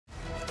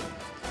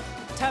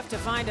to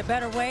find a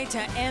better way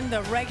to end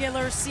the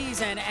regular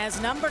season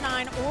as number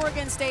 9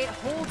 Oregon State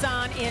holds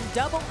on in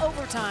double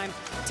overtime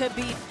to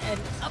beat an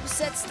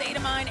upset state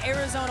of mind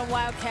Arizona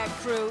Wildcat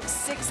crew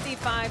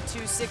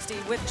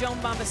 65-60. With Joan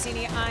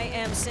Bonvicini, I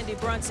am Cindy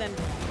Brunson.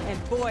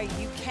 And boy,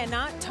 you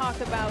cannot talk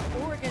about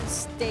Oregon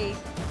State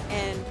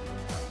and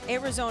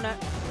Arizona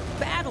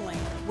battling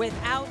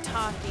without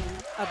talking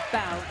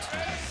about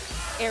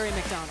Aari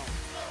McDonald.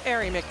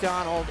 Aari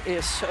McDonald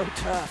is so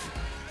tough.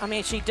 I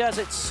mean, she does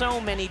it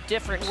so many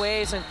different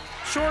ways, and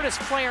shortest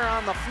player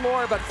on the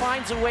floor, but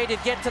finds a way to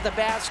get to the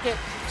basket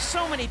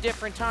so many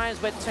different times.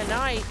 But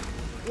tonight,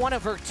 one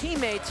of her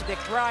teammates,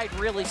 McBryde,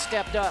 really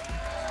stepped up.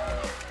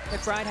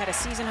 McBryde had a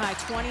season-high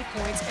 20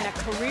 points and a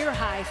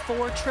career-high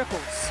 4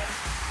 triples.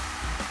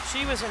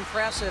 She was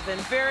impressive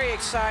and very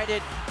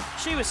excited.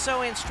 She was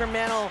so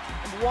instrumental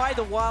in why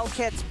the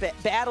Wildcats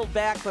battled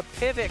back, but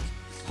Pivec,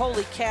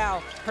 holy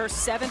cow. Her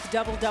 7th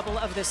double-double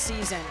of the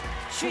season.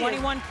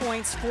 21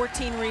 points,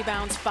 14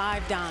 rebounds,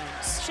 5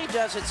 dimes. She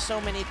does it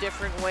so many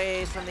different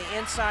ways, from the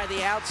inside,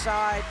 the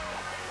outside.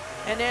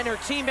 And then her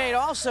teammate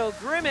also,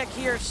 Grimmick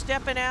here,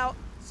 stepping out,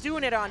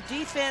 doing it on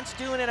defense,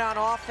 doing it on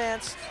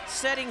offense,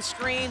 setting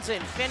screens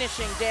and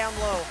finishing down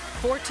low.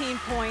 14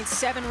 points,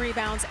 7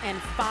 rebounds, and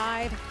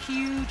 5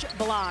 huge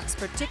blocks,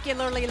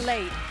 particularly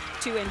late,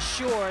 to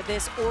ensure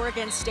this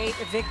Oregon State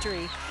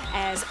victory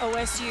as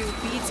OSU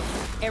beats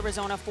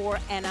Arizona for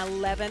an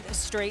 11th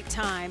straight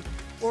time.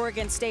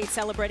 Oregon State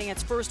celebrating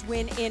its first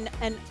win in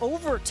an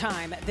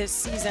overtime this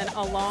season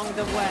along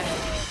the way.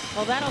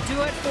 Well, that'll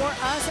do it for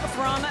us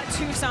from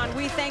Tucson.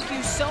 We thank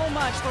you so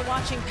much for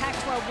watching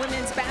Pac-12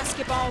 women's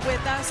basketball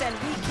with us, and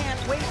we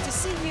can't wait to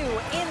see you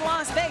in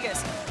Las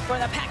Vegas for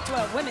the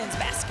Pac-12 women's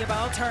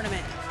basketball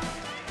tournament.